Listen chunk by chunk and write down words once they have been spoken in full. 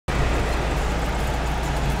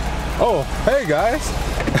Oh, hey guys.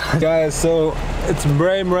 Guys, so it's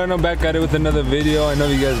Bray Moreno back at it with another video. I know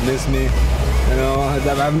you guys miss me. You know,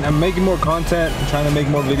 I'm making more content, I'm trying to make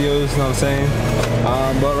more videos, you know what I'm saying?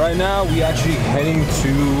 But right now, we actually heading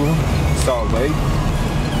to Salt Lake.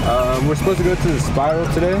 We're supposed to go to the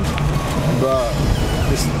Spiral today, but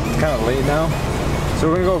it's kind of late now. So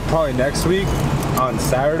we're gonna go probably next week on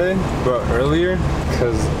Saturday, but earlier,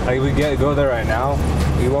 because like we go there right now,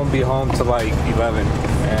 we won't be home till like 11,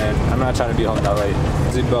 and I'm not trying to be home that late.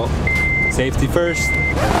 Seatbelt, safety first.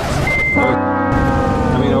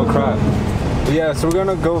 Oh crap. But yeah, so we're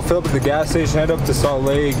gonna go fill up at the gas station, head up to Salt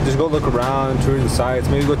Lake, just go look around, tour the sites,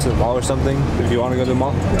 maybe go to the mall or something. If you want to go to the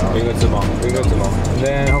mall, yeah. We can go to the mall. We can go to the mall. And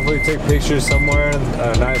then hopefully take pictures somewhere,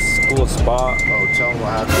 a nice cool spot. Oh, tell them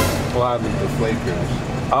what happened. What happened? The flakers.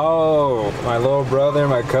 Oh, my little brother and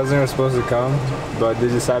my cousin were supposed to come, but they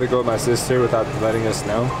decided to go with my sister without letting us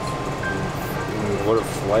know. What a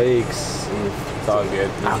flakes. It's all good.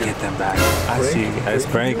 I'll get them back. I see. As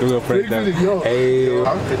prank, we'll go prank them. Hey.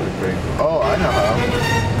 How could we prank? Oh, I know how.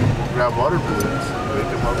 Grab water balloons. Make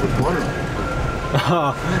them up with water balloons.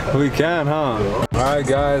 We can, huh? Alright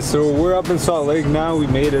guys, so we're up in Salt Lake now. We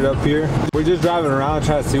made it up here. We're just driving around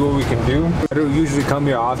trying to see what we can do. I don't usually come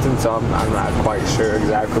here often, so I'm not quite sure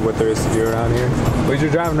exactly what there is to do around here. We're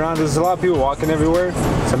just driving around. There's a lot of people walking everywhere,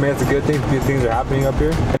 so I mean that's a good thing. Good things are happening up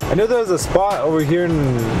here. I know there was a spot over here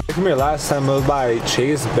I came here last time. It was by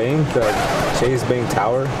Chase Bank, the Chase Bank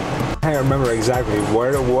Tower. I can't remember exactly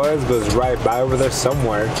where it was, but it was right by over there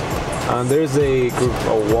somewhere. There's a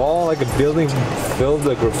wall, like a building filled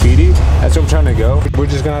with graffiti. That's where I'm trying to go. We're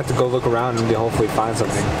just gonna have to go look around and hopefully find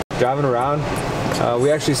something. Driving around,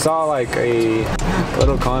 we actually saw like a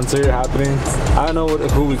little concert happening. I don't know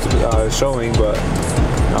who was showing, but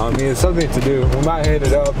I mean it's something to do. We might hit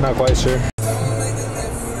it up, not quite sure.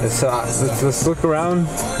 Let's look around.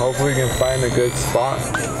 Hopefully we can find a good spot.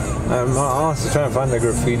 I'm honestly trying to find the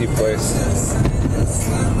graffiti place.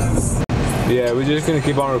 Yeah, we're just gonna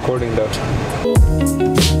keep on recording though.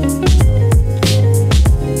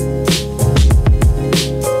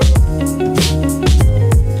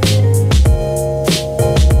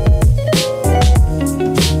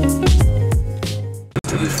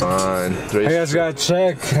 It'll be fine. I guys gotta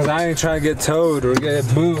check, cause I ain't trying to get towed or get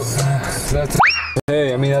boot. So that's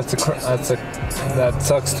hey, I mean that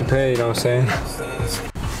sucks to pay. You know what I'm saying?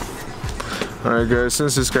 Alright guys,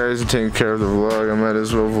 since this guy isn't taking care of the vlog, I might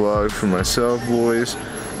as well vlog for myself, boys.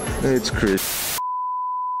 It's crazy.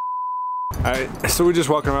 Alright, so we're just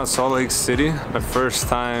walking around Salt Lake City. My first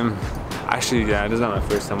time, actually yeah, this is not my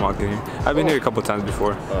first time walking here. I've been here a couple times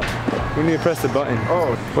before. We need to press the button.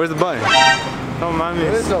 Oh. Where's the button? Don't mind me.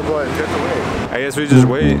 There is no button, just wait. I guess we just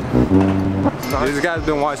wait. This guy's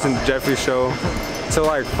been watching the Jeffrey show till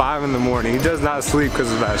like 5 in the morning. He does not sleep because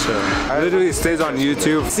of that show. He literally stays on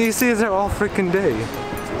YouTube. He stays there all freaking day.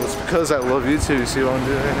 It's because I love YouTube. You see what I'm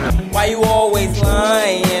doing right now? Why you always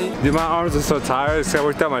lying? Dude, my arms are so tired because I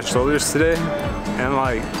worked out my shoulders today. And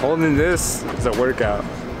like holding this is a workout.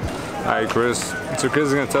 Alright, Chris. So Chris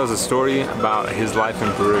is gonna tell us a story about his life in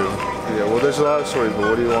Peru. Yeah, well there's a lot of stories, but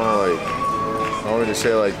what do you want to like? I want me to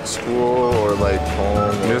say like school or like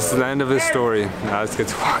home. This is the end of his story. Now let's get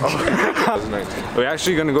to watching. We're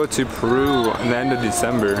actually gonna go to Peru in the end of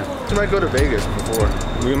December. We might go to Vegas before.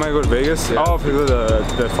 We might go to Vegas? Yeah. Oh, because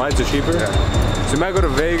the flights are cheaper? Yeah. So we might go to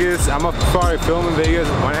Vegas. I'm gonna probably film in Vegas.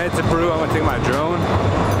 When I head to Peru, I'm gonna take my drone.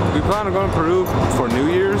 We plan on going to Peru for New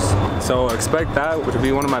Year's. So expect that to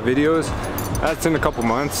be one of my videos. That's in a couple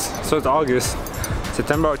months. So it's August,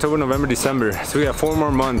 September, October, November, December. So we have 4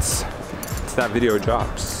 more months. That video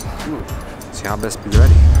drops. Ooh. So y'all best be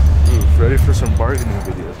ready. Ready for some bargaining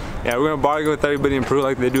videos. Yeah, we're gonna bargain with everybody in Peru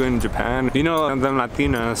like they do in Japan. You know them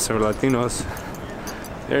Latinas or Latinos.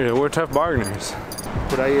 We're tough bargainers.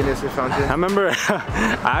 I remember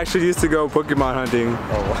I actually used to go Pokemon hunting.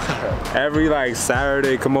 Oh wow. Every like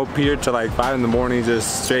Saturday, come up here to like 5 in the morning,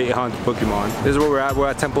 just straight hunt Pokemon. This is where we're at. We're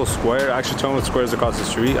at Temple Square. Actually, Temple Square is across the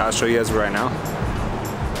street. I'll show you guys right now.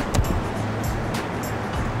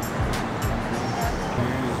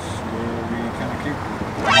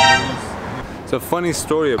 It's a funny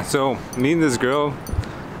story. So me and this girl,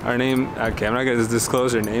 her name, okay, I'm not gonna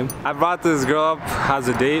disclose her name. I brought this girl up as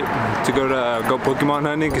a date to go Pokemon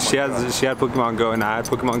hunting because she had Pokemon Go and I had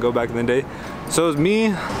Pokemon Go back in the day. So it was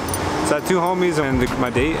me, so I had 2 homies and my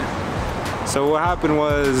date. So what happened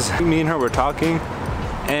was me and her were talking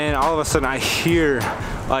and all of a sudden I hear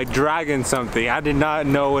like dragging something. I did not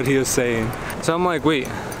know what he was saying. So I'm like, wait,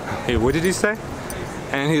 hey, what did he say?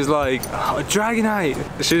 And he's like, oh, Dragonite.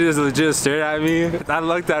 She just legit stared at me. I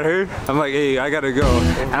looked at her. I'm like, hey, I gotta go.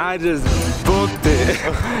 And I just booked it.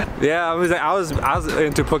 Yeah, I was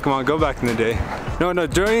into Pokemon Go back in the day. No,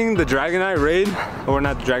 during the Dragonite raid, or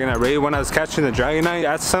not the Dragonite raid, when I was catching the Dragonite,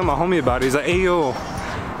 I asked my homie about it. He's like, hey yo,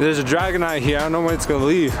 there's a Dragonite here, I don't know when it's gonna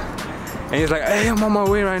leave. And he's like, hey, I'm on my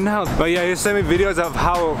way right now. But yeah, he sent me videos of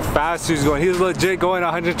how fast he was going. He was legit going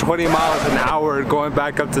 120 miles an hour going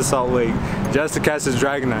back up to Salt Lake just to catch this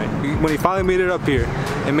Dragonite. When he finally made it up here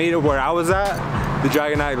and made it where I was at, the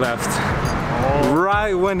Dragonite left.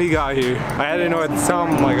 Right when he got here. I didn't know what to tell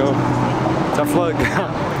him. I'm like, oh, tough luck.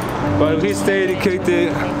 But he stayed, he kicked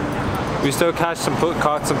it. We still caught some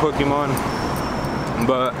Pokemon.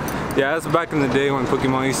 But yeah, that's back in the day when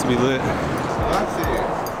Pokemon used to be lit.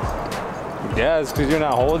 Yeah, it's because you're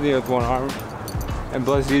not holding it with one arm. And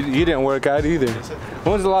plus, you didn't work out either.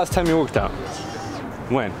 When was the last time you worked out?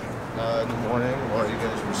 When? In the morning while you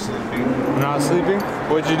guys were sleeping. Not sleeping?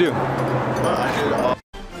 What'd you do? I did all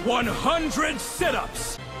 100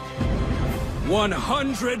 sit-ups,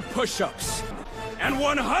 100 push-ups, and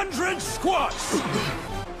 100 squats.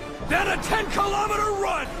 Then a 10-kilometer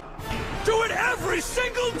run. Do it every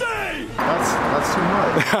single day. That's too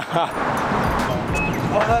much.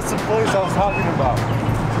 Oh, that's the place I was talking about.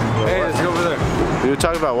 Hey, let's go over there. You were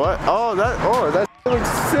talking about what? Oh, that looks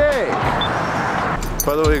sick.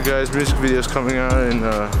 By the way, guys, music video's coming out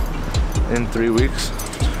in 3 weeks.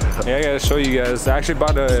 Yeah, I gotta show you guys. I actually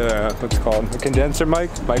bought a what's it called? A condenser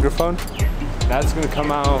microphone. That's gonna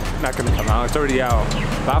come out. Not gonna come out. It's already out.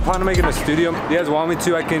 But I plan on making a studio. If you guys want me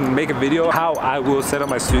to, I can make a video how I will set up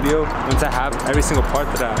my studio once I have every single part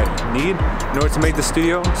that I need in order to make the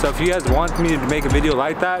studio. So if you guys want me to make a video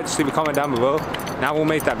like that, just leave a comment down below. Now we'll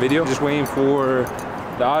make that video. Just waiting for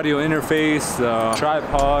the audio interface, the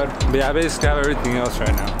tripod. But yeah, I basically have everything else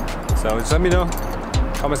right now. So just let me know.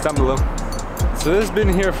 Comments down below. So this has been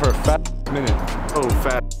here for a fat minute. Oh,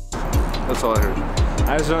 fat. That's all I heard.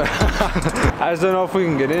 I just don't know if we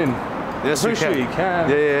can get in. Yes, Pretty sure you can.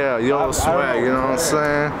 Yeah. Yo, swag, you know what I'm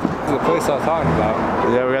saying? The place I was talking about.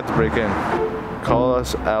 Yeah, we got to break in. Call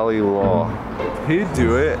us Ali Law. He'd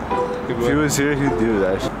do it. If he was here, he'd do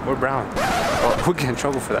that. We're brown. Oh, we'll get in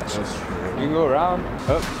trouble for that shit. You can go around.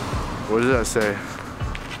 Up. What does that say? I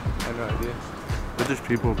have no idea. But there's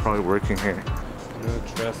people probably working here. No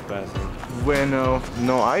trespassing. Bueno,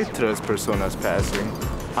 no hay tres personas passing.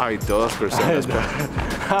 Hay dos personas passing.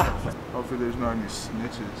 Hopefully there's not any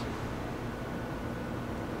snitches.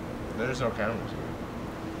 There's no cameras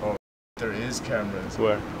here. Oh, there is cameras.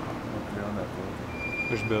 Where? Up there on that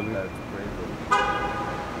building. Which building? That gray building.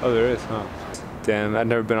 Oh, there is, huh? Damn, I've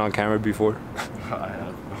never been on camera before. I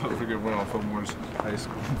have. I forget we're on Fillmore's high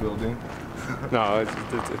school building. No,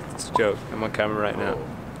 it's a joke. I'm on camera right now.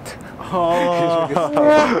 Oh.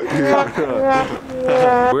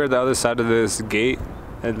 We're at the other side of this gate,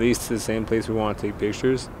 at least the same place we want to take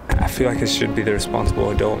pictures. I feel like it should be the responsible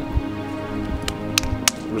adult.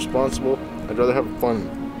 Responsible? I'd rather have fun.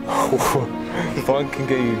 Fun can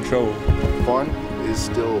get you in trouble. Fun is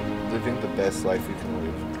still living the best life you can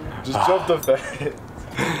live. Just jump the fence.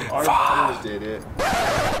 Our fathers did it.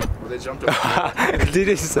 Well, they jumped the fence. Did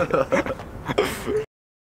he say?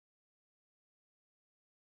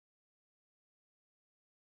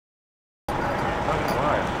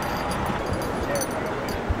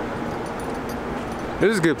 This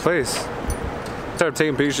is a good place. Start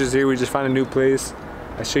taking pictures here. We just find a new place.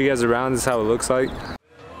 I'll show you guys around. This is how it looks like.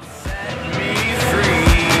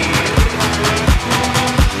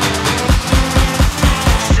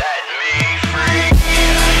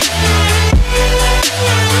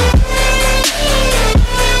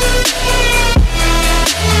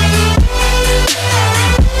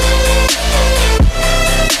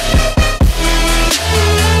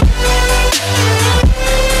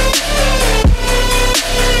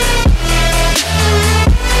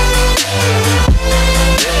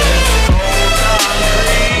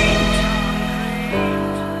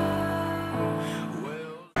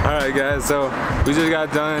 Alright guys, so we just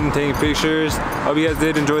got done taking pictures. Hope you guys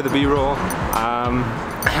did enjoy the B-roll.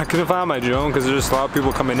 I couldn't find my drone because there's just a lot of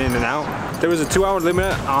people coming in and out. There was a 2-hour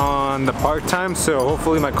limit on the park time, so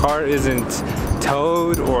hopefully my car isn't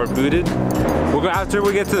towed or booted. After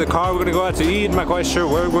we get to the car, we're gonna go out to eat. I'm not quite sure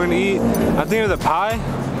where we're gonna eat. I think of the pie,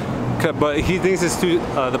 but he thinks it's too,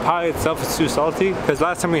 the pie itself is too salty because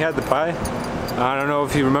last time we had the pie, I don't know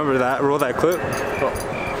if you remember that, roll that clip.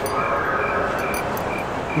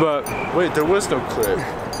 But wait, there was no clip.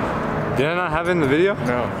 Did I not have it in the video?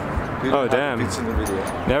 No. Oh damn. It's in the video.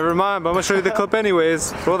 Never mind, but I'm gonna show you the clip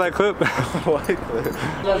anyways. Roll that clip. What clip?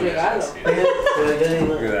 Look at that.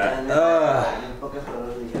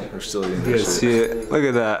 We're still eating You this guys see it. Look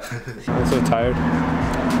at that. I'm so tired.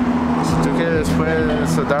 It's que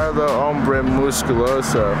después darlo hombre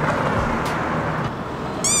musculoso.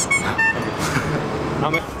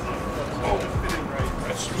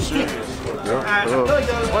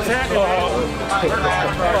 What's happening?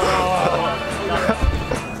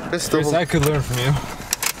 Chris, I could learn from you.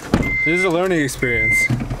 This is a learning experience.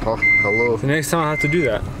 Oh, hello. The next time I have to do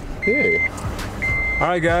that. Hey.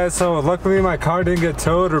 Alright guys, so luckily my car didn't get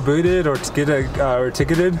towed or booted or or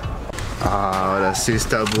ticketed. Ahora sí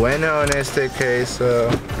está bueno en este caso.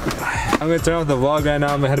 I'm gonna turn off the vlog right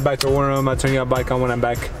now. I'm gonna head back to War Room. I'll turn you back on when I'm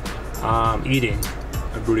back eating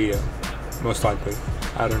a burrito. Most likely.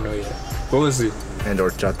 I don't know yet. But we'll see. And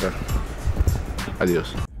horchata.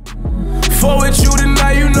 Adios. For with you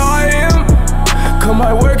tonight, you know I am. Cause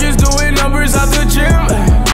my work is doing numbers at the gym.